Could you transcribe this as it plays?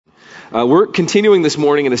We're continuing this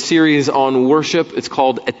morning in a series on worship. It's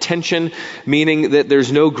called Attention, meaning that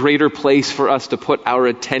there's no greater place for us to put our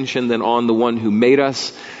attention than on the one who made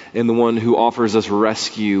us and the one who offers us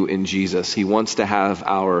rescue in Jesus. He wants to have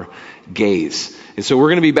our gaze. And so we're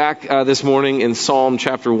going to be back this morning in Psalm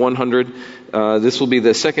chapter 100. This will be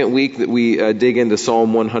the second week that we dig into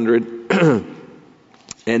Psalm 100.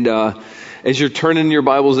 And as you're turning your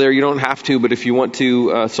Bibles there, you don't have to, but if you want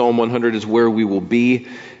to, Psalm 100 is where we will be.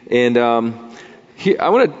 And here, I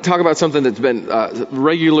want to talk about something that's been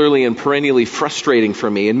regularly and perennially frustrating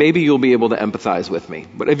for me, and maybe you'll be able to empathize with me.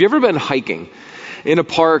 But have you ever been hiking in a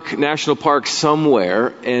park, national park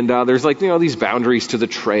somewhere, and there's these boundaries to the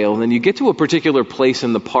trail, and then you get to a particular place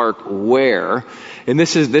in the park where, and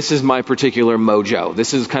this is my particular mojo.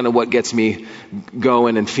 This is kind of what gets me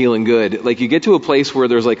going and feeling good. Like you get to a place where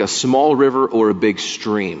there's like a small river or a big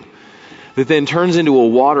stream that then turns into a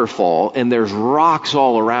waterfall, and there's rocks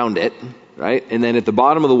all around it, right? And then at the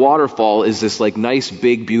bottom of the waterfall is this like nice,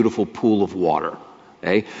 big, beautiful pool of water.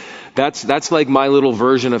 Okay? That's like my little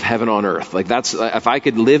version of heaven on earth. Like that's, if I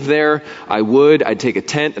could live there, I would. I'd take a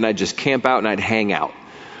tent and I'd just camp out and I'd hang out.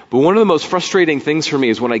 But one of the most frustrating things for me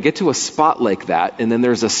is when I get to a spot like that and then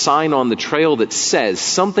there's a sign on the trail that says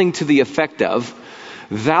something to the effect of,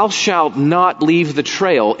 "Thou shalt not leave the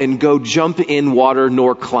trail and go jump in water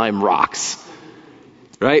nor climb rocks."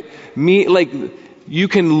 Right? You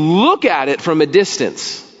can look at it from a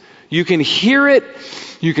distance. You can hear it.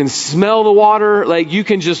 You can smell the water. You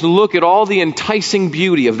can just look at all the enticing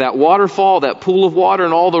beauty of that waterfall, that pool of water,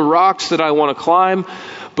 and all the rocks that I want to climb.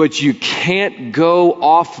 But you can't go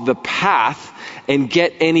off the path and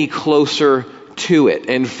get any closer to it.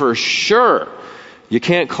 And for sure, you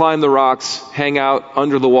can't climb the rocks, hang out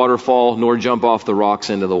under the waterfall, nor jump off the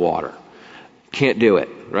rocks into the water. Can't do it,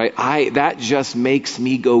 right? That just makes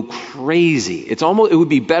me go crazy. It would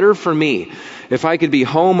be better for me if I could be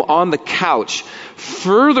home on the couch,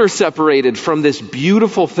 further separated from this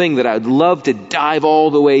beautiful thing that I'd love to dive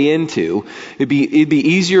all the way into. It'd be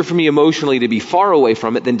easier for me emotionally to be far away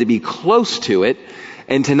from it than to be close to it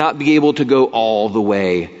and to not be able to go all the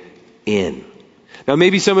way in. Now,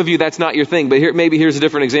 maybe some of you, that's not your thing, but here's a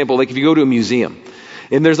different example. Like if you go to a museum,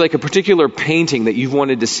 and there's like a particular painting that you've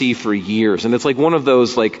wanted to see for years. And it's like one of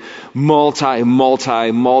those like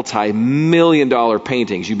multi-million-dollar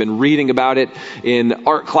paintings. You've been reading about it in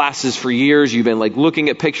art classes for years. You've been like looking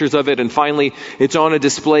at pictures of it. And finally, it's on a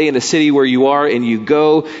display in a city where you are. And you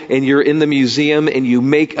go and you're in the museum and you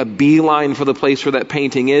make a beeline for the place where that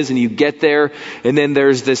painting is. And you get there. And then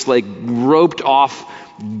there's this like roped off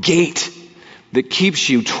gate that keeps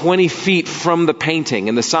you 20 feet from the painting.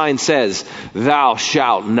 And the sign says, "Thou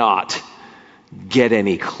shalt not get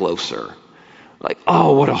any closer." Like,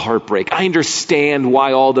 oh, what a heartbreak. I understand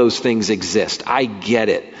why all those things exist. I get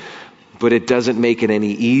it. But it doesn't make it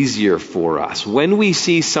any easier for us. When we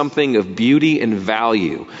see something of beauty and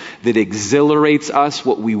value that exhilarates us,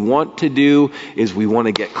 what we want to do is we want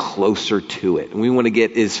to get closer to it. And we want to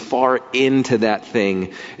get as far into that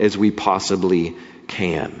thing as we possibly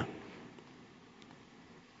can.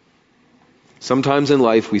 Sometimes in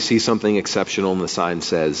life we see something exceptional and the sign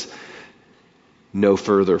says, "No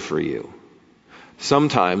further for you."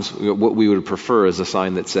 Sometimes what we would prefer is a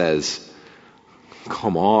sign that says,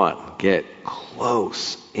 "Come on, get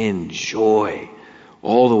close, enjoy,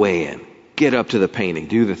 all the way in. Get up to the painting,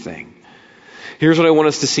 do the thing." Here's what I want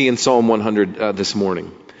us to see in Psalm 100 this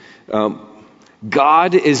morning.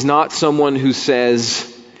 God is not someone who says,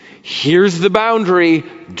 "Here's the boundary,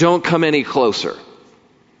 don't come any closer."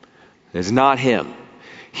 It's not him.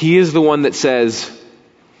 He is the one that says,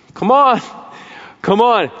 come on,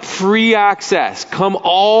 free access. Come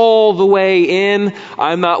all the way in.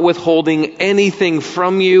 I'm not withholding anything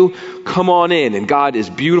from you. Come on in. And God is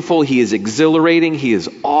beautiful. He is exhilarating. He is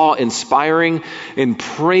awe-inspiring. And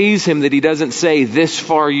praise him that he doesn't say, "This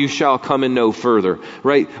far you shall come and no further."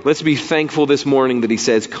 Right? Let's be thankful this morning that he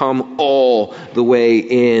says, "Come all the way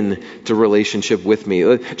in to relationship with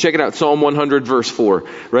me." Check it out. Psalm 100 verse 4.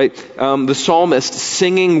 Right? The psalmist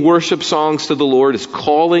singing worship songs to the Lord is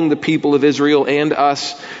calling the people of Israel and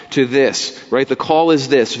us to this. Right? The call is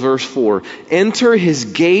this, verse 4. "Enter his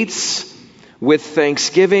gates with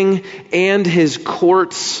thanksgiving and his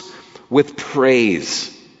courts with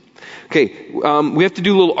praise." Okay, we have to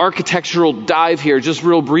do a little architectural dive here just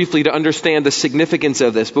real briefly to understand the significance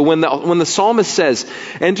of this. But when the psalmist says,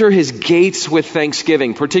 "Enter his gates with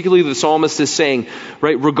thanksgiving," particularly the psalmist is saying,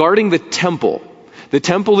 right, regarding the temple, The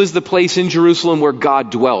temple is the place in Jerusalem where God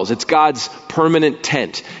dwells. It's God's permanent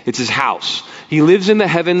tent. It's his house. He lives in the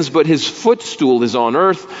heavens, but his footstool is on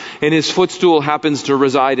earth, and his footstool happens to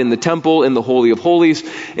reside in the temple, in the Holy of Holies.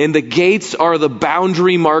 And the gates are the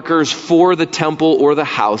boundary markers for the temple or the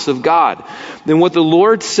house of God. And what the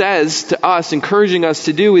Lord says to us, encouraging us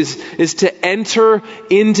to do, is to enter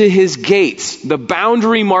into his gates, the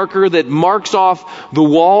boundary marker that marks off the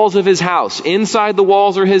walls of his house. Inside the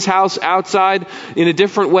walls are his house, outside in a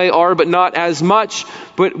different way are, but not as much.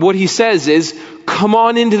 But what he says is, come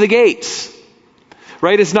on into the gates.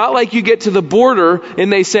 Right? It's not like you get to the border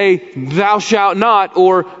and they say, thou shalt not,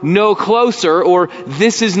 or no closer, or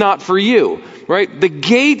this is not for you. Right? The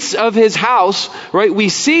gates of his house, right? We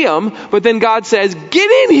see them, but then God says,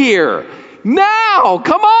 get in here. Now,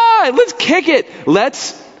 come on, let's kick it.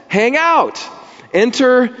 Let's hang out.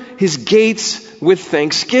 Enter his gates with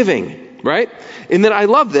thanksgiving. Right? And then I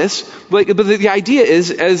love this, but the idea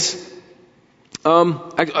is I'm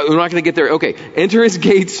not going to get there. Okay. Enter his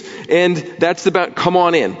gates, and that's about come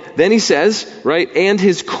on in. Then he says, right, and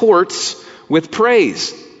his courts with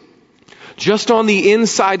praise. Just on the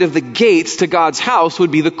inside of the gates to God's house would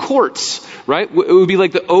be the courts, right? It would be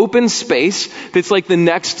like the open space that's like the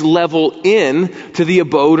next level in to the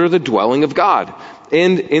abode or the dwelling of God.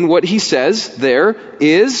 And what he says there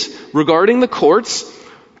is, regarding the courts,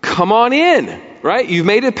 come on in. Right? You've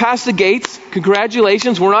made it past the gates.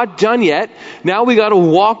 Congratulations. We're not done yet. Now we got to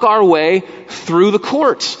walk our way through the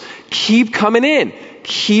courts. Keep coming in.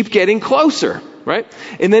 Keep getting closer. Right?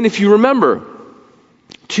 And then if you remember,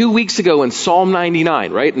 2 weeks ago in Psalm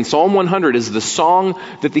 99, right? And Psalm 100 is the song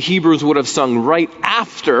that the Hebrews would have sung right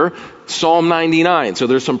after Psalm 99. So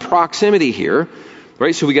there's some proximity here.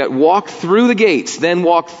 Right, so we got walk through the gates, then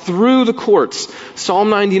walk through the courts. Psalm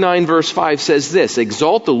 99 verse 5 says this,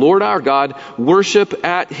 exalt the Lord our God, worship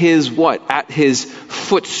at his what? At his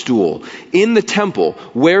footstool. In the temple,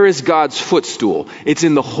 where is God's footstool? It's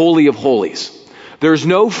in the Holy of Holies. There's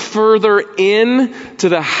no further in to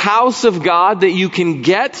the house of God that you can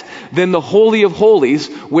get than the Holy of Holies,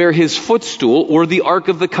 where his footstool, or the Ark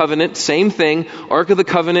of the Covenant, same thing, Ark of the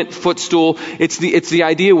Covenant, footstool. It's the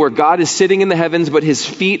idea where God is sitting in the heavens, but his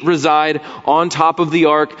feet reside on top of the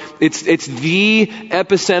Ark. It's the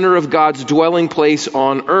epicenter of God's dwelling place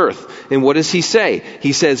on earth. And what does he say?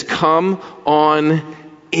 He says, come on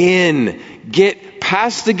in. Get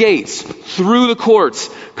past the gates, through the courts.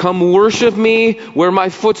 Come worship me where my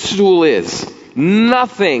footstool is.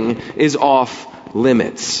 Nothing is off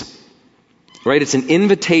limits. Right? It's an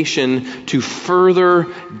invitation to further,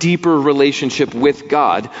 deeper relationship with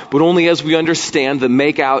God, but only as we understand the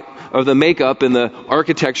makeup and the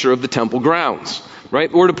architecture of the temple grounds.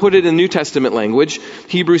 Right? Or to put it in New Testament language,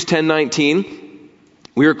 Hebrews 10:19,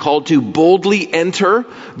 we are called to boldly enter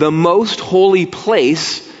the most holy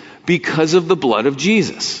place because of the blood of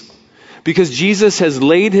Jesus. Because Jesus has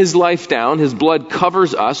laid his life down, his blood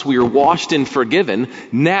covers us, we are washed and forgiven.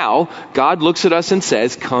 Now, God looks at us and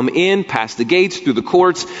says, come in, past the gates, through the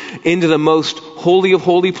courts, into the most holy of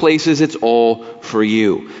holy places. It's all for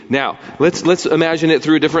you. Now, let's imagine it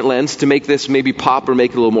through a different lens to make this maybe pop or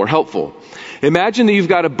make it a little more helpful. Imagine that you've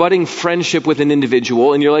got a budding friendship with an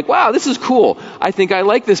individual and you're like, wow, this is cool. I think I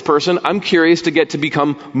like this person. I'm curious to get to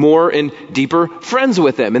become more and deeper friends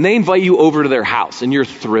with them. And they invite you over to their house and you're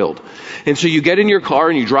thrilled. And so you get in your car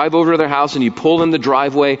and you drive over to their house and you pull in the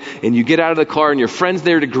driveway and you get out of the car and your friend's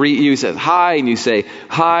there to greet you. He says hi and you say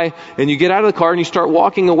hi. And you get out of the car and you start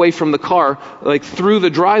walking away from the car, like through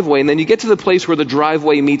the driveway. And then you get to the place where the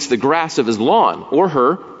driveway meets the grass of his lawn, or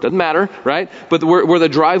her, doesn't matter, right? But where the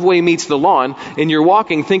driveway meets the lawn, and you're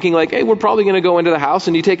walking thinking like, hey, we're probably going to go into the house,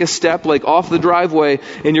 and you take a step like off the driveway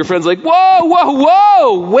and your friend's like,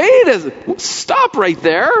 whoa, stop right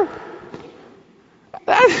there.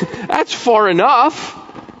 That's far enough.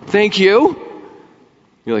 Thank you.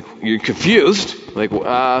 You're confused.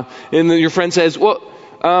 And then your friend says,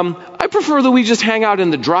 I prefer that we just hang out in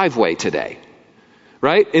the driveway today.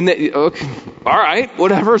 Right? Okay, all right,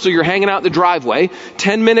 whatever. So you're hanging out in the driveway.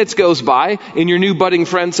 10 minutes goes by and your new budding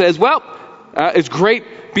friend says, it's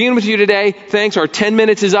great being with you today. Thanks. Our 10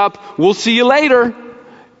 minutes is up. We'll see you later.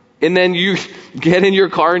 And then you get in your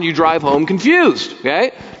car and you drive home confused.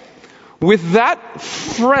 Okay? With that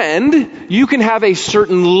friend, you can have a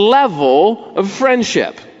certain level of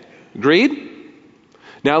friendship. Agreed?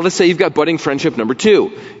 Now let's say you've got budding friendship number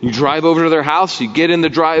 2. You drive over to their house, you get in the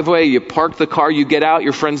driveway, you park the car, you get out,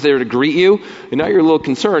 your friend's there to greet you, and now you're a little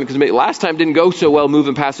concerned because last time didn't go so well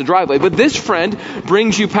moving past the driveway. But this friend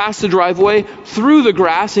brings you past the driveway, through the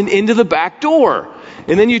grass, and into the back door.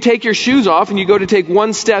 And then you take your shoes off and you go to take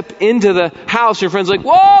one step into the house. Your friend's like,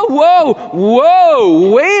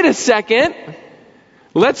 whoa, wait a second.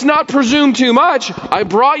 Let's not presume too much. I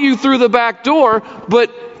brought you through the back door,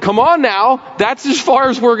 but come on now, that's as far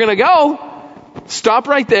as we're going to go. Stop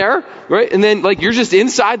right there, right? And then you're just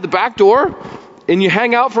inside the back door and you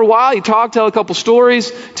hang out for a while, you talk, tell a couple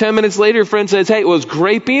stories. 10 minutes later, your friend says, hey, it was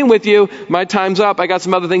great being with you. My time's up. I got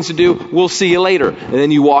some other things to do. We'll see you later. And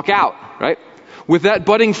then you walk out, right? With that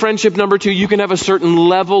budding friendship number 2, you can have a certain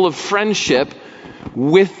level of friendship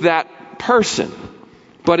with that person.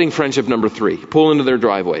 Budding friendship number 3, pull into their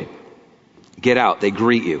driveway. Get out. They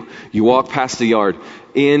greet you. You walk past the yard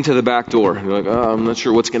into the back door. You're like, I'm not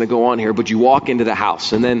sure what's going to go on here, but you walk into the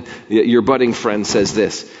house. And then your budding friend says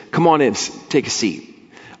this, come on in, take a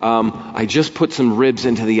seat. I just put some ribs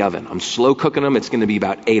into the oven. I'm slow cooking them. It's going to be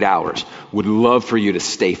about 8 hours. Would love for you to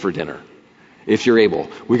stay for dinner, if you're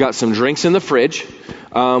able. We got some drinks in the fridge.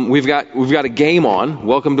 We've got a game on.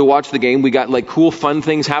 Welcome to watch the game. We got cool, fun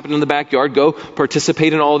things happening in the backyard. Go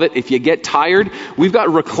participate in all of it. If you get tired, we've got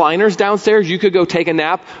recliners downstairs. You could go take a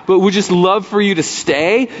nap, but we'd just love for you to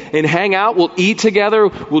stay and hang out. We'll eat together.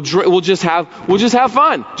 We'll just have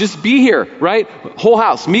fun. Just be here, right? Whole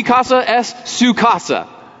house. Mi casa es su casa.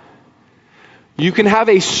 You can have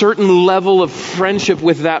a certain level of friendship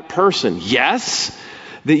with that person. Yes,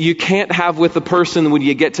 that you can't have with the person when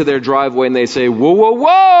you get to their driveway and they say,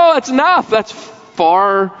 whoa, that's enough. That's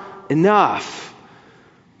far enough.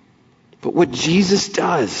 But what Jesus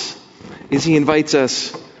does is he invites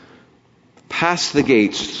us past the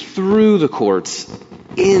gates, through the courts,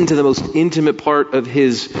 into the most intimate part of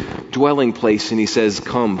his dwelling place. And he says,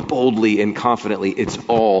 come boldly and confidently. It's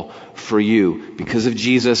all for you. Because of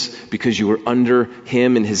Jesus, because you were under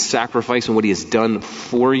him and his sacrifice and what he has done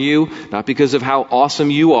for you. Not because of how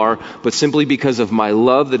awesome you are, but simply because of my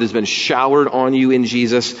love that has been showered on you in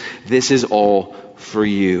Jesus. This is all for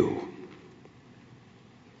you.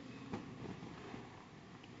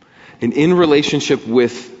 And in relationship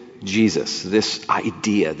with Jesus, this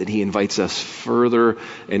idea that he invites us further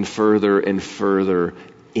and further and further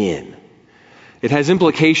in. It has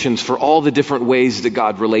implications for all the different ways that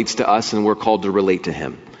God relates to us and we're called to relate to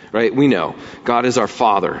him. Right? We know God is our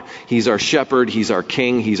Father. He's our shepherd. He's our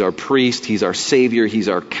king. He's our priest. He's our savior. He's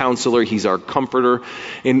our counselor. He's our comforter.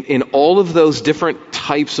 In all of those different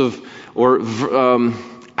types of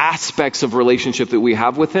aspects of relationship that we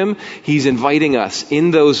have with him, he's inviting us in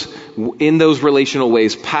those relational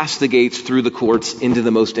ways past the gates, through the courts, into the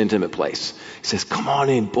most intimate place. He says, come on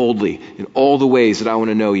in boldly in all the ways that I want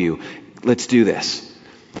to know you. Let's do this.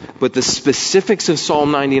 But the specifics of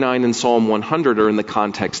Psalm 99 and Psalm 100 are in the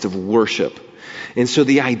context of worship. And so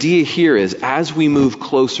the idea here is, as we move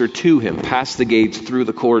closer to him, past the gates, through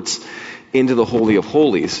the courts, into the Holy of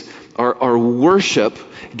Holies, our worship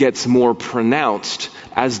gets more pronounced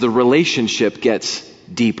as the relationship gets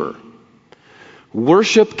deeper.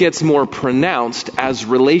 Worship gets more pronounced as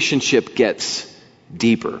relationship gets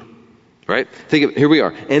deeper. Right? Here we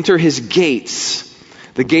are. Enter his gates.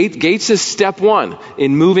 The gates is step 1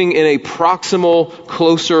 in moving in a proximal,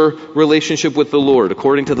 closer relationship with the Lord,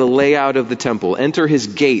 according to the layout of the temple. Enter his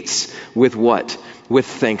gates with what? With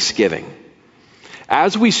thanksgiving.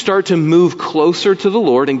 As we start to move closer to the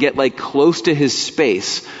Lord and get close to his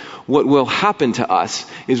space, what will happen to us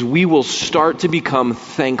is we will start to become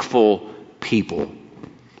thankful people.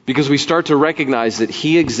 Because we start to recognize that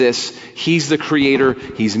he exists, he's the creator,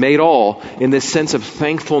 he's made all, and this sense of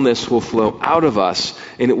thankfulness will flow out of us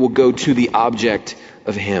and it will go to the object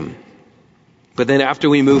of him. But then after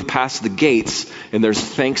we move past the gates and there's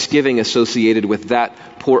thanksgiving associated with that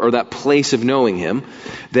that place of knowing him,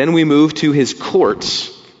 then we move to his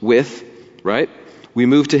courts with, right? We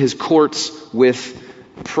move to his courts with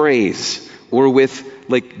praise, or with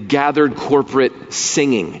gathered corporate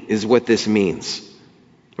singing is what this means.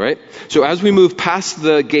 Right? So as we move past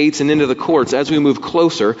the gates and into the courts, as we move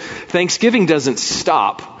closer, Thanksgiving doesn't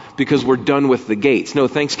stop because we're done with the gates. No,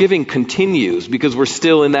 Thanksgiving continues because we're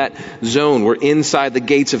still in that zone. We're inside the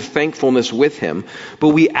gates of thankfulness with him, but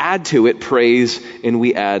we add to it praise and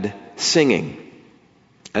we add singing.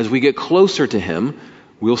 As we get closer to him,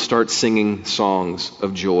 we'll start singing songs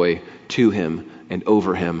of joy to him and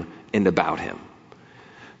over him and about him.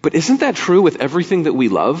 But isn't that true with everything that we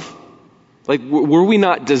love? Were we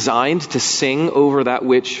not designed to sing over that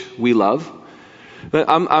which we love?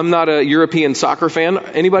 I'm not a European soccer fan.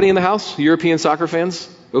 Anybody in the house? European soccer fans?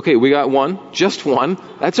 Okay, we got one. Just one.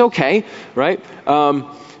 That's okay, right?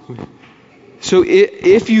 So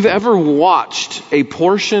if you've ever watched a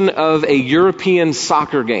portion of a European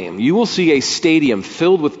soccer game, you will see a stadium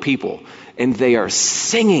filled with people, and they are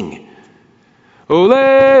singing. Ole,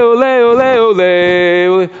 ole, ole,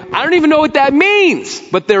 ole. I don't even know what that means,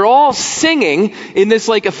 but they're all singing in this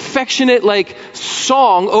like affectionate like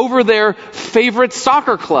song over their favorite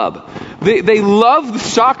soccer club. They love the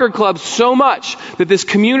soccer club so much that this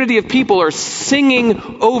community of people are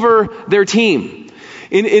singing over their team.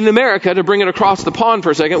 In America, to bring it across the pond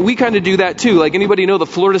for a second, we kind of do that too. Like, anybody know the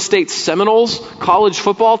Florida State Seminoles college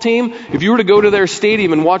football team? If you were to go to their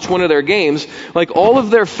stadium and watch one of their games, like all of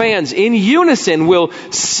their fans in unison will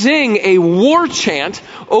sing a war chant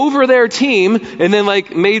over their team, and then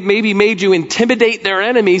like maybe made you intimidate their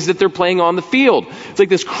enemies that they're playing on the field. It's like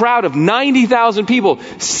this crowd of 90,000 people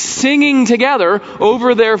singing together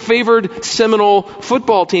over their favored Seminole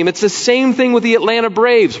football team. It's the same thing with the Atlanta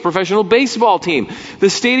Braves professional baseball team. The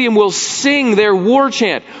stadium will sing their war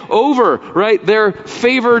chant over, right, their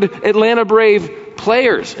favored Atlanta Brave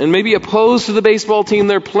players and maybe opposed to the baseball team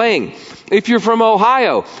they're playing. If you're from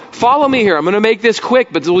Ohio, follow me here. I'm going to make this quick,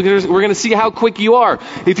 but we're going to see how quick you are.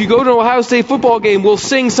 If you go to an Ohio State football game, we'll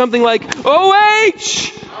sing something like,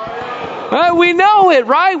 OH! We know it,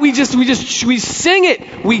 right? We sing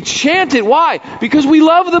it. We chant it. Why? Because we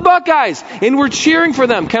love the Buckeyes and we're cheering for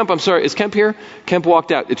them. Kemp, I'm sorry. Is Kemp here? Kemp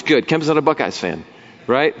walked out. It's good. Kemp is not a Buckeyes fan.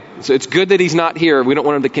 Right? So it's good that he's not here. We don't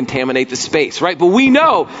want him to contaminate the space, right? But we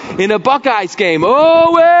know in a Buckeyes game,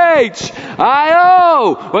 O-H-I-O,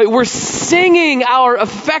 right? We're singing our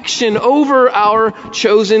affection over our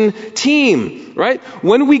chosen team, right?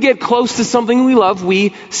 When we get close to something we love,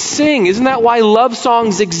 we sing. Isn't that why love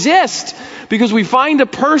songs exist? Because we find a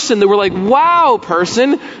person that we're like, wow,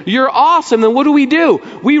 person, you're awesome. Then what do?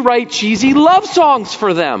 We write cheesy love songs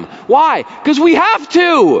for them. Why? Because we have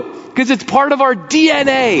to. Because it's part of our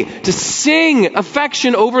DNA to sing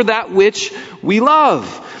affection over that which we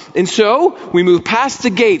love. And so we move past the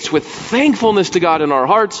gates with thankfulness to God in our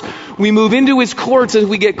hearts. We move into his courts as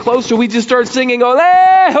we get closer. We just start singing, ole,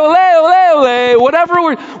 ole, ole, ole,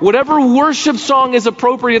 whatever worship song is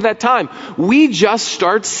appropriate at that time. We just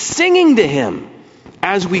start singing to him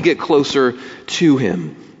as we get closer to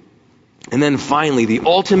him. And then finally, the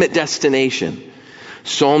ultimate destination.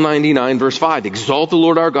 Psalm 99 verse 5, exalt the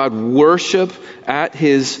Lord our God, worship at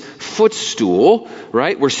his footstool,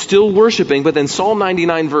 right? We're still worshiping, but then Psalm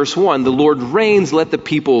 99 verse 1, the Lord reigns, let the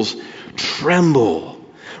peoples tremble,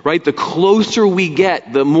 right? The closer we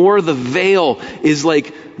get, the more the veil is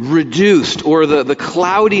like reduced, or the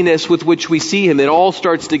cloudiness with which we see him, it all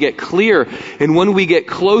starts to get clear. And when we get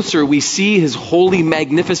closer, we see his holy,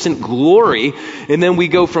 magnificent glory. And then we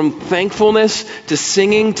go from thankfulness to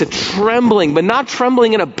singing to trembling, but not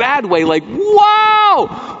trembling in a bad way, like,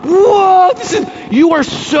 wow, whoa, you are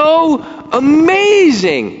so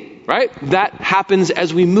amazing, right? That happens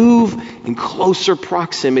as we move in closer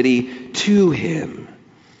proximity to him.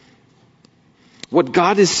 What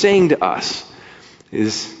God is saying to us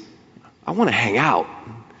is, I want to hang out.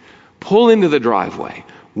 Pull into the driveway.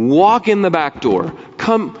 Walk in the back door.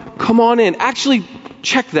 Come on in. Actually,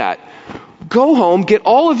 check that. Go home, get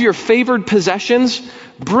all of your favored possessions,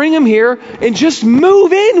 bring them here, and just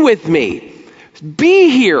move in with me. Be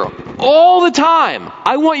here all the time.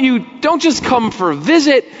 I want you, don't just come for a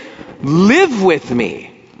visit, live with me.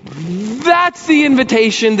 That's the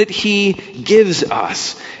invitation that he gives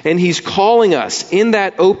us. And he's calling us in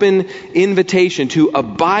that open invitation to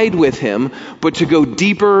abide with him, but to go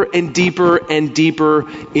deeper and deeper and deeper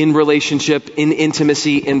in relationship, in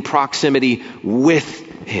intimacy, in proximity with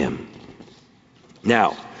him.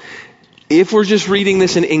 Now, if we're just reading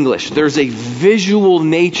this in English, there's a visual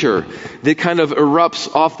nature that kind of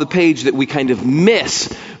erupts off the page that we kind of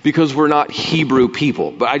miss because we're not Hebrew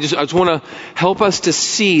people. But I just want to help us to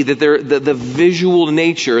see that the visual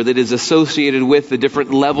nature that is associated with the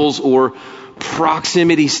different levels or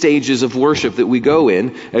proximity stages of worship that we go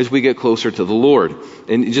in as we get closer to the Lord.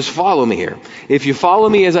 And just follow me here. If you follow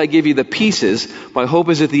me as I give you the pieces, my hope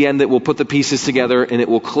is at the end that we'll put the pieces together and it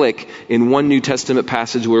will click in one New Testament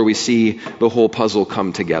passage where we see the whole puzzle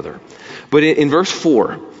come together. But in verse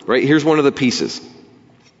 4, right, here's one of the pieces.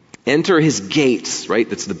 Enter his gates, right?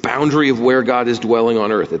 That's the boundary of where God is dwelling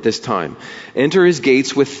on earth at this time. Enter his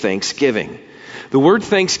gates with thanksgiving. The word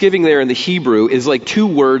thanksgiving there in the Hebrew is like two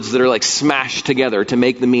words that are like smashed together to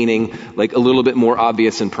make the meaning like a little bit more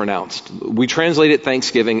obvious and pronounced. We translate it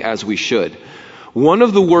thanksgiving as we should. One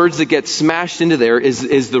of the words that gets smashed into there is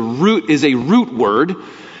a root word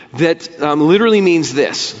that literally means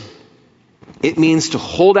this. It means to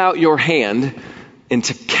hold out your hand and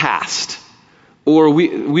to cast. Or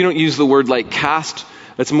we don't use the word like cast.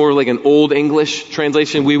 That's more like an old English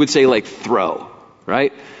translation. We would say like throw,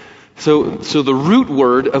 right? So the root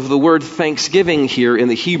word of the word thanksgiving here in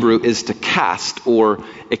the Hebrew is to cast or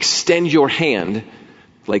extend your hand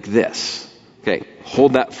like this. Okay,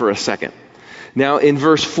 hold that for a second. Now in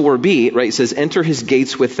verse 4b, right, it says, enter his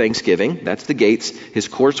gates with thanksgiving. That's the gates. His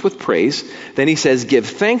courts with praise. Then he says, give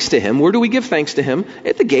thanks to him. Where do we give thanks to him?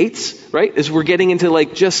 At the gates, right? As we're getting into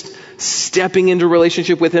like just stepping into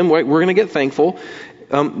relationship with him, right? We're going to get thankful.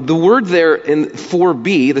 The word there in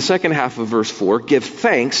 4b, the second half of verse 4, give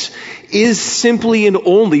thanks, is simply and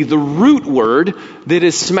only the root word that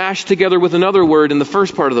is smashed together with another word in the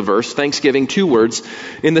first part of the verse, thanksgiving, 2 words.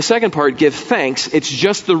 In the second part, give thanks, it's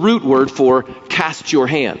just the root word for cast your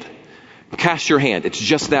hand. Cast your hand. It's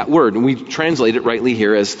just that word. And we translate it rightly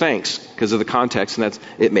here as thanks because of the context, and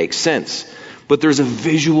it makes sense. But there's a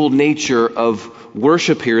visual nature of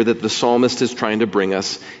worship here that the psalmist is trying to bring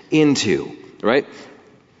us into, right?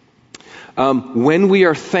 When we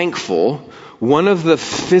are thankful, one of the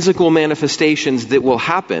physical manifestations that will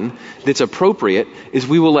happen that's appropriate is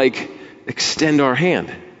we will like extend our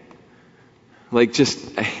hand. Like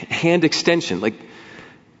just a hand extension. Like,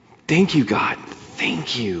 thank you, God.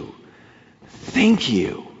 Thank you. Thank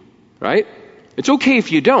you. Right? It's okay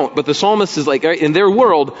if you don't, but the psalmist is like, in their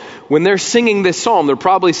world, when they're singing this psalm, they're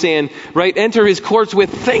probably saying, right, enter his courts with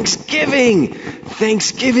thanksgiving.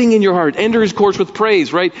 Thanksgiving in your heart. Enter his courts with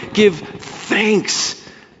praise, right? Give thanks.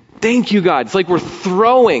 Thank you, God. It's like we're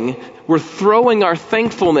throwing our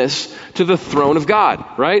thankfulness to the throne of God,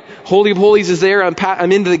 right? Holy of Holies is there.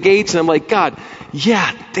 I'm into the gates and I'm like, God,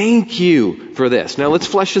 yeah, thank you for this. Now let's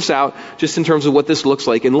flesh this out just in terms of what this looks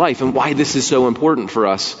like in life and why this is so important for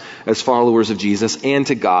us as followers of Jesus and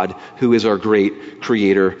to God, who is our great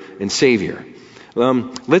creator and savior.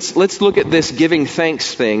 Let's look at this giving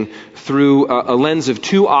thanks thing through a lens of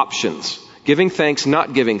 2 options. Giving thanks,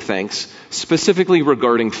 not giving thanks, specifically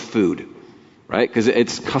regarding food, right? Because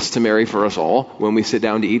it's customary for us all when we sit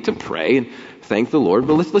down to eat to pray and thank the Lord.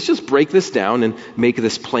 But let's just break this down and make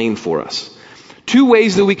this plain for us. 2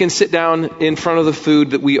 ways that we can sit down in front of the food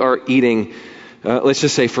that we are eating, let's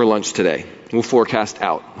just say for lunch today. We'll forecast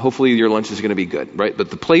out. Hopefully your lunch is going to be good, right? But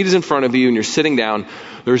the plate is in front of you and you're sitting down.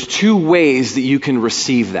 There's 2 ways that you can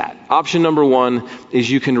receive that. Option number 1 is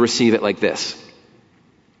you can receive it like this.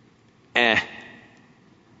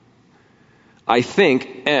 I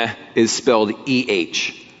think is spelled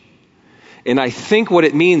E-H. And I think what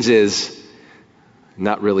it means is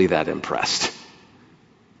not really that impressed.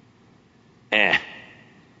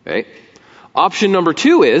 Right? Option number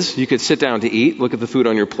 2 is you could sit down to eat, look at the food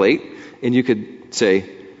on your plate, and you could say,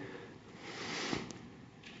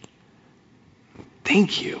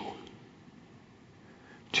 thank you.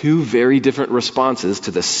 2 very different responses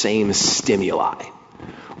to the same stimuli.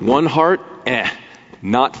 One heart,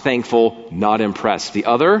 not thankful, not impressed. The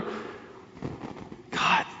other,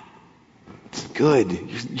 God, it's good.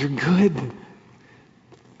 You're good.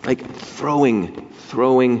 Like throwing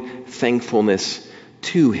thankfulness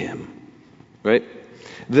to him. Right?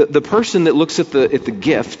 The person that looks at the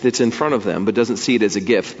gift that's in front of them but doesn't see it as a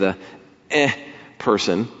gift, the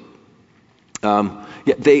person,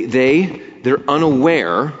 they're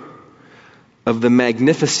unaware of the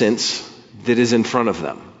magnificence that is in front of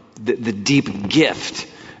them, the deep gift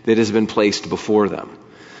that has been placed before them.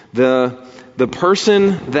 The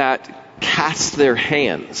person that casts their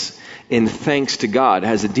hands in thanks to God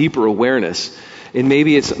has a deeper awareness. And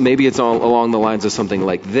maybe it's all along the lines of something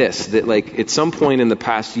like this, that like at some point in the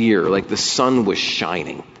past year, like the sun was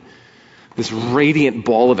shining. This radiant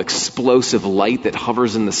ball of explosive light that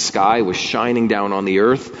hovers in the sky was shining down on the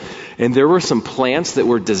earth. And there were some plants that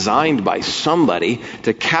were designed by somebody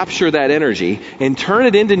to capture that energy and turn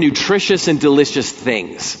it into nutritious and delicious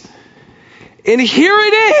things. And here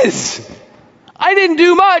it is. I didn't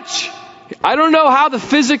do much. I don't know how the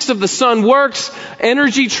physics of the sun works,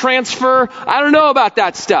 energy transfer. I don't know about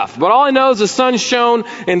that stuff. But all I know is the sun shone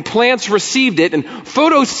and plants received it and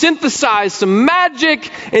photosynthesized some magic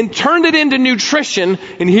and turned it into nutrition.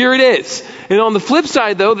 And here it is. And on the flip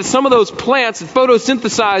side, though, that some of those plants that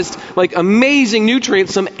photosynthesized like amazing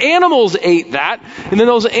nutrients, some animals ate that. And then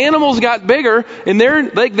those animals got bigger and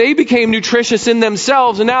they became nutritious in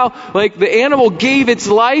themselves. And now like the animal gave its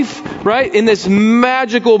life, right, in this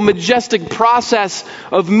magical, majestic process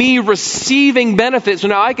of me receiving benefits. So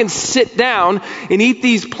now I can sit down and eat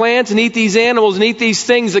these plants and eat these animals and eat these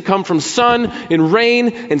things that come from sun and rain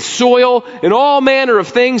and soil and all manner of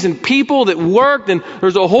things and people that worked. And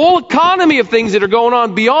there's a whole economy of things that are going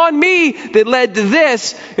on beyond me that led to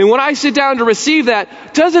this. And when I sit down to receive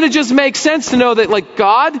that, doesn't it just make sense to know that, like,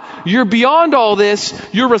 God, you're beyond all this.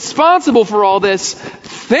 You're responsible for all this.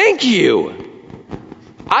 Thank you.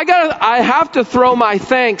 I have to throw my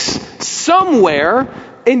thanks somewhere,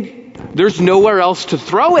 and there's nowhere else to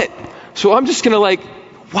throw it. So I'm just going to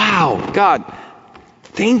wow, God,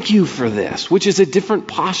 thank you for this, which is a different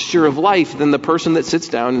posture of life than the person that sits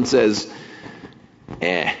down and says,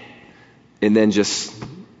 and then just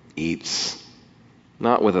eats,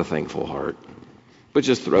 not with a thankful heart, but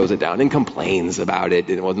just throws it down and complains about it.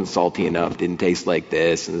 It wasn't salty enough, didn't taste like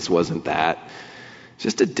this, and this wasn't that.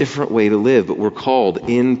 Just a different way to live, but we're called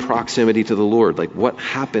in proximity to the Lord. Like, what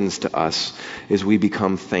happens to us is we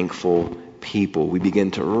become thankful people. We begin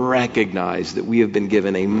to recognize that we have been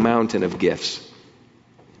given a mountain of gifts,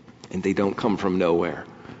 and they don't come from nowhere,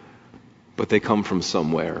 but they come from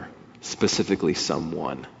somewhere, specifically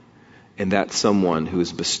someone. And that someone who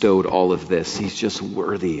has bestowed all of this, he's just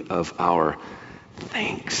worthy of our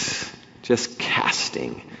thanks. Just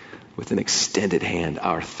casting with an extended hand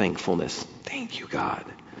our thankfulness. Thank you, God,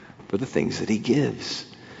 for the things that he gives.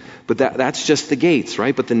 But that's just the gates,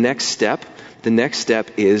 right? But the next step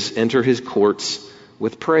is enter his courts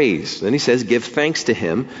with praise. Then he says, give thanks to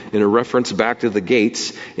him, in a reference back to the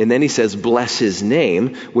gates. And then he says, bless his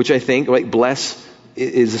name, which I think, bless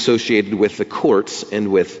is associated with the courts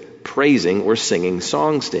and with praising or singing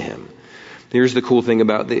songs to him. Here's the cool thing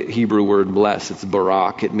about the Hebrew word bless. It's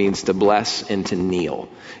barak. It means to bless and to kneel.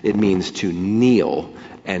 It means to kneel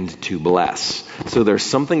and to bless. So there's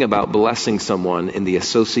something about blessing someone in the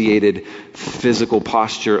associated physical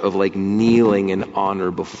posture of kneeling in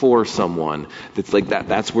honor before someone. That's like that.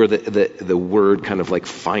 That's where the word kind of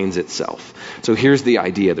finds itself. So here's the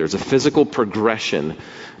idea. There's a physical progression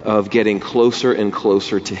of getting closer and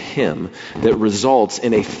closer to him that results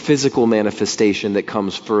in a physical manifestation that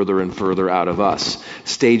comes further and further out of us.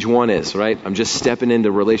 Stage one is, right? I'm just stepping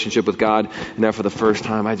into relationship with God, and now for the first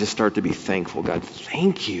time, I just start to be thankful. God,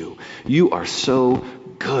 thank you. You are so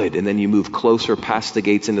good. And then you move closer past the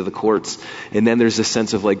gates into the courts. And then there's a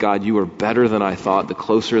sense of God, you are better than I thought the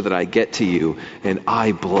closer that I get to you. And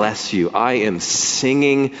I bless you. I am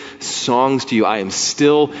singing songs to you. I am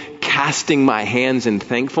still casting my hands in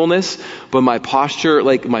thankfulness, but my posture,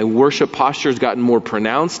 my worship posture has gotten more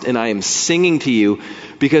pronounced, and I am singing to you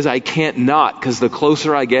because I can't not, because the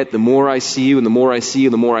closer I get, the more I see you, and the more I see you,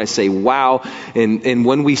 the more I say wow. And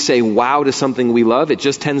when we say wow to something we love, it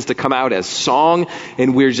just tends to come out as song,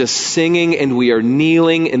 and we're just singing, and we are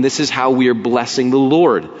kneeling, and this is how we are blessing the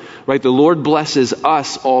Lord, right? The Lord blesses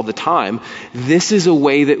us all the time. This is a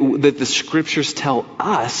way that the scriptures tell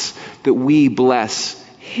us that we bless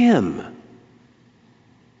him.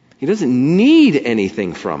 He doesn't need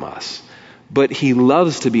anything from us, but he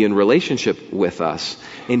loves to be in relationship with us,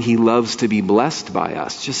 and he loves to be blessed by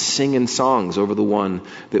us, just singing songs over the one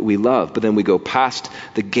that we love. But then we go past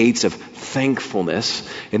the gates of thankfulness,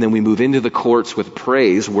 and then we move into the courts with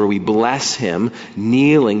praise, where we bless him,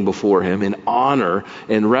 kneeling before him in honor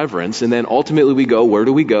and reverence. And then ultimately we go, where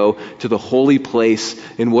do we go? To the holy place.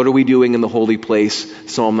 And what are we doing in the holy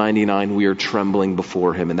place? Psalm 99, we are trembling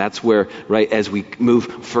before him. And that's where, right, as we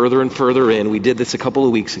move further and further in, we did this a couple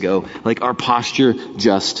of weeks ago, our posture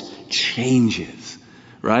just changes,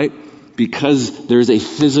 right? Because there's a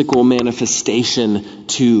physical manifestation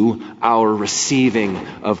to our receiving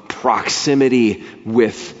of proximity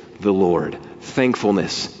with the Lord.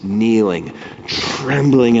 Thankfulness, kneeling,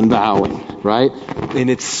 trembling and bowing, right? And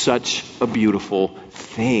it's such a beautiful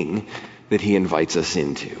thing that he invites us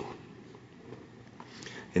into.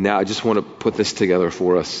 And now I just want to put this together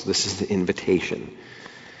for us. This is the invitation.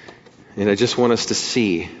 And I just want us to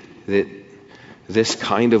see that this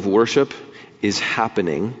kind of worship is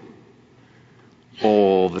happening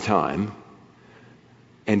all the time,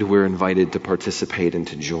 and we're invited to participate and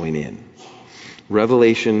to join in.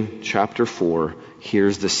 Revelation chapter 4,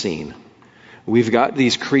 here's the scene. We've got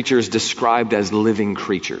these creatures described as living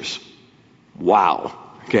creatures. Wow.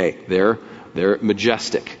 Okay, they're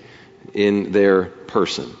majestic in their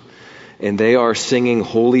person. And they are singing,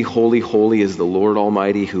 holy, holy, holy is the Lord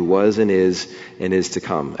Almighty, who was and is to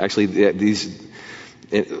come. Actually, these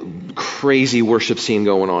crazy worship scene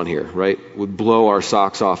going on here, right? Would blow our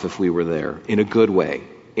socks off if we were there, in a good way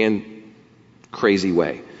and crazy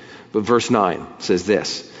way. But verse 9 says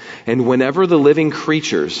this: and whenever the living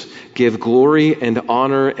creatures give glory and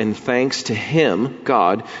honor and thanks to him,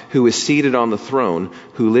 God, who is seated on the throne,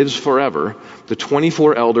 who lives forever, the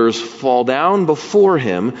 24 elders fall down before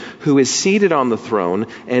him who is seated on the throne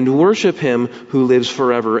and worship him who lives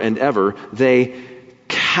forever and ever. They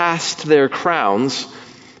cast their crowns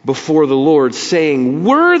before the Lord, saying,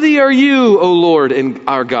 "Worthy are you, O Lord and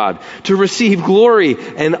our God, to receive glory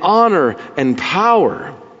and honor and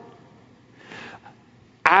power."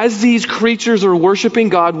 As these creatures are worshiping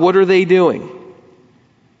God, what are they doing?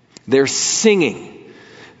 They're singing.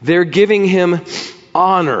 They're giving him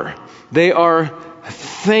honor. They are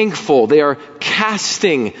thankful. They are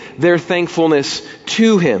casting their thankfulness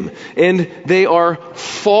to him. And they are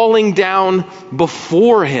falling down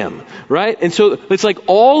before him, right? And so it's like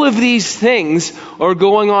all of these things are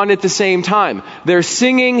going on at the same time. They're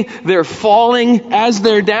singing, they're falling as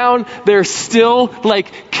they're down, they're still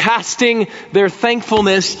like casting their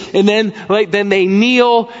thankfulness, and then they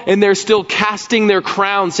kneel and they're still casting their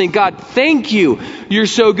crowns, saying, "God, thank you. You're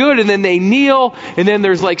so good." And then they kneel, and then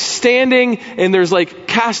there's like standing, and there's like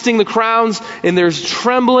casting the crowns, and there's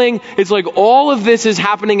trembling. It's like all of this is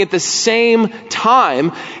happening at the same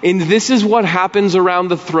time, and this is what happens around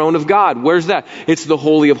the throne of God. Where's that? It's the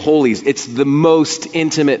Holy of Holies. It's the most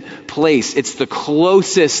intimate place. It's the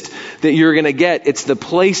closest that you're going to get. It's the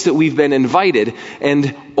place that we've been invited,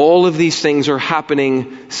 and all of these things are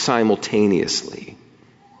happening simultaneously.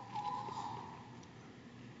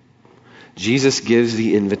 Jesus gives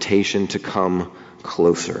the invitation to come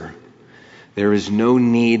closer. There is no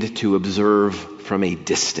need to observe from a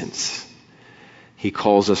distance. He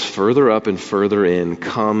calls us further up and further in.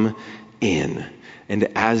 Come in. And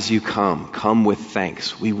as you come with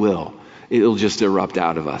thanks. We will. It'll just erupt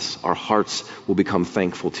out of us. Our hearts will become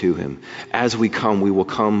thankful to him. As we come, we will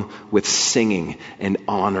come with singing and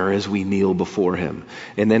honor as we kneel before him.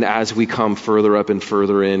 And then as we come further up and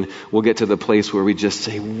further in, we'll get to the place where we just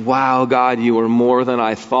say, "Wow, God, you are more than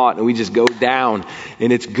I thought." And we just go down,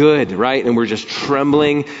 and it's good, right? And we're just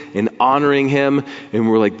trembling and honoring him. And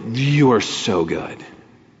we're like, "You are so good."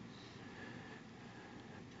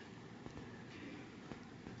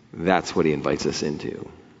 That's what he invites us into.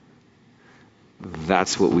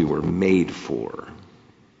 That's what we were made for.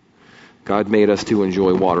 God made us to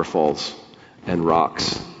enjoy waterfalls and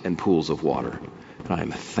rocks and pools of water. And I am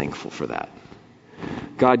thankful for that.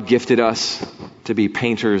 God gifted us to be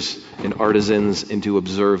painters and artisans and to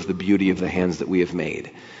observe the beauty of the hands that we have made.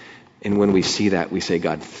 And when we see that, we say,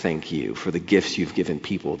 "God, thank you for the gifts you've given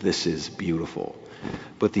people. This is beautiful."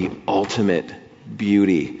 But the ultimate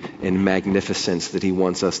beauty and magnificence that he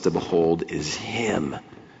wants us to behold is him.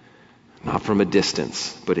 Not from a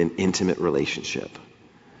distance, but an intimate relationship.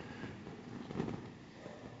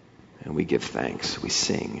 And we give thanks, we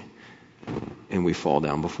sing, and we fall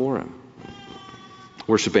down before him.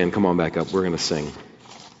 Worship band, come on back up. We're going to sing.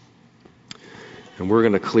 And we're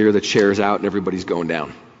going to clear the chairs out, and everybody's going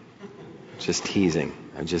down. Just teasing.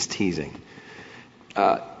 I'm just teasing.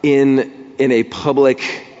 In a public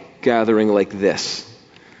gathering like this,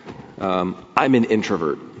 I'm an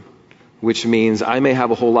introvert, which means I may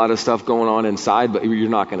have a whole lot of stuff going on inside, but you're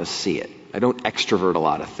not going to see it. I don't extrovert a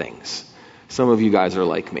lot of things. Some of you guys are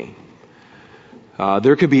like me.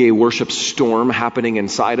 There could be a worship storm happening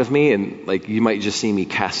inside of me, and like you might just see me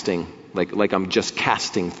casting, like I'm just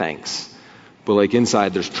casting thanks. But like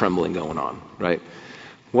inside there's trembling going on, right?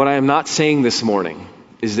 What I am not saying this morning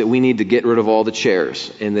is that we need to get rid of all the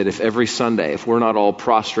chairs, and that if every Sunday, if we're not all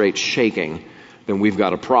prostrate shaking, then we've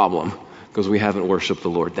got a problem because we haven't worshiped the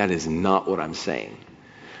Lord. That is not what I'm saying.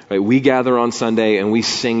 Right? We gather on Sunday and we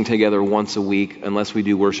sing together once a week, unless we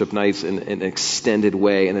do worship nights in an extended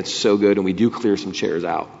way, and it's so good, and we do clear some chairs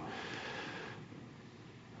out.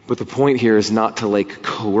 But the point here is not to like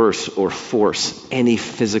coerce or force any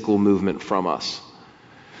physical movement from us.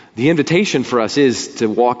 The invitation for us is to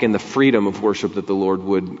walk in the freedom of worship that the Lord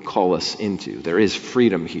would call us into. There is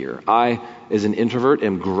freedom here. I, as an introvert,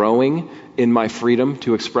 am growing in my freedom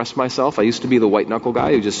to express myself. I used to be the white knuckle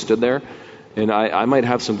guy who just stood there, and I might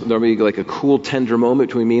have there may be like a cool, tender moment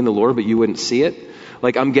between me and the Lord, but you wouldn't see it.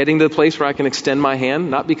 Like I'm getting to the place where I can extend my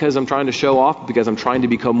hand, not because I'm trying to show off, but because I'm trying to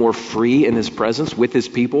become more free in his presence with his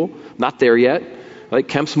people. Not there yet. Like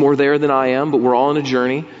Kemp's more there than I am, but we're all on a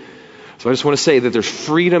journey. So I just want to say that there's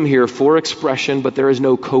freedom here for expression, but there is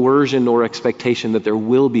no coercion nor expectation that there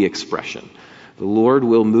will be expression. The Lord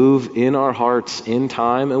will move in our hearts in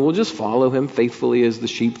time, and we'll just follow him faithfully as the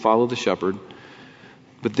sheep follow the shepherd.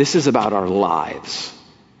 But this is about our lives,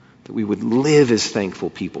 that we would live as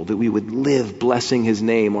thankful people, that we would live blessing his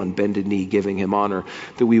name on bended knee, giving him honor,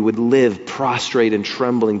 that we would live prostrate and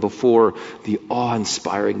trembling before the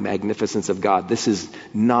awe-inspiring magnificence of God. This is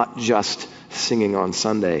not just singing on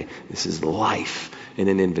Sunday. This is life and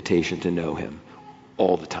an invitation to know him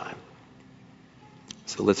all the time.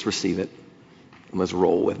 So let's receive it, and let's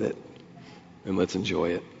roll with it, and let's enjoy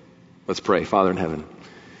it. Let's pray. Father in heaven,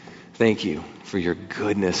 thank you for your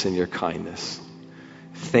goodness and your kindness.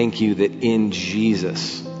 Thank you that in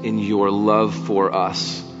Jesus, in your love for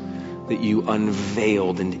us, that you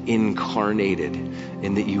unveiled and incarnated,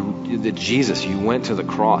 and that Jesus, you went to the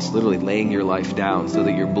cross, literally laying your life down so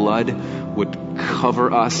that your blood would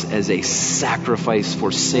cover us as a sacrifice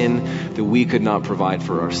for sin that we could not provide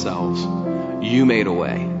for ourselves. You made a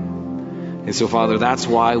way. And so, Father, that's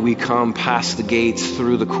why we come past the gates,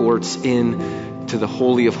 through the courts, in to the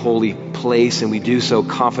Holy of Holy place, and we do so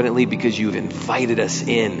confidently because you've invited us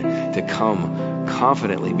in to come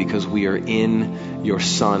confidently, because we are in your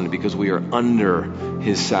Son, because we are under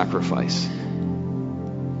his sacrifice.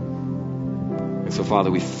 And so, Father,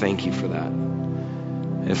 we thank you for that.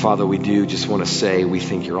 And Father, we do just want to say we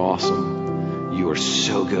think you're awesome. You are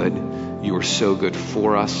so good. You are so good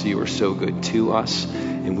for us. You are so good to us.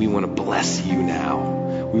 And we want to bless you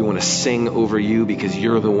now. We want to sing over you because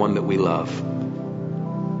you're the one that we love.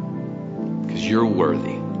 Because you're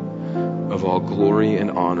worthy of all glory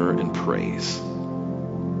and honor and praise.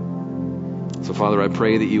 So, Father, I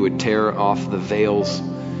pray that you would tear off the veils,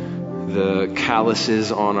 the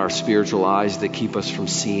calluses on our spiritual eyes that keep us from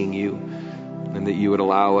seeing you, and that you would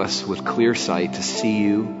allow us with clear sight to see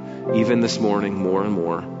you even this morning more and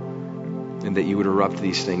more, and that you would erupt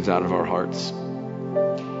these things out of our hearts.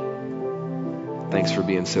 Thanks for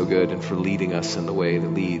being so good and for leading us in the way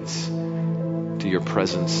that leads to your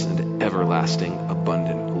presence and everlasting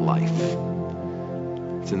abundant life.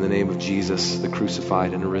 It's in the name of Jesus, the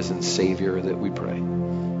crucified and arisen Savior, that we pray.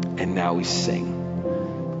 And now we sing.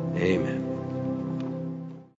 Amen.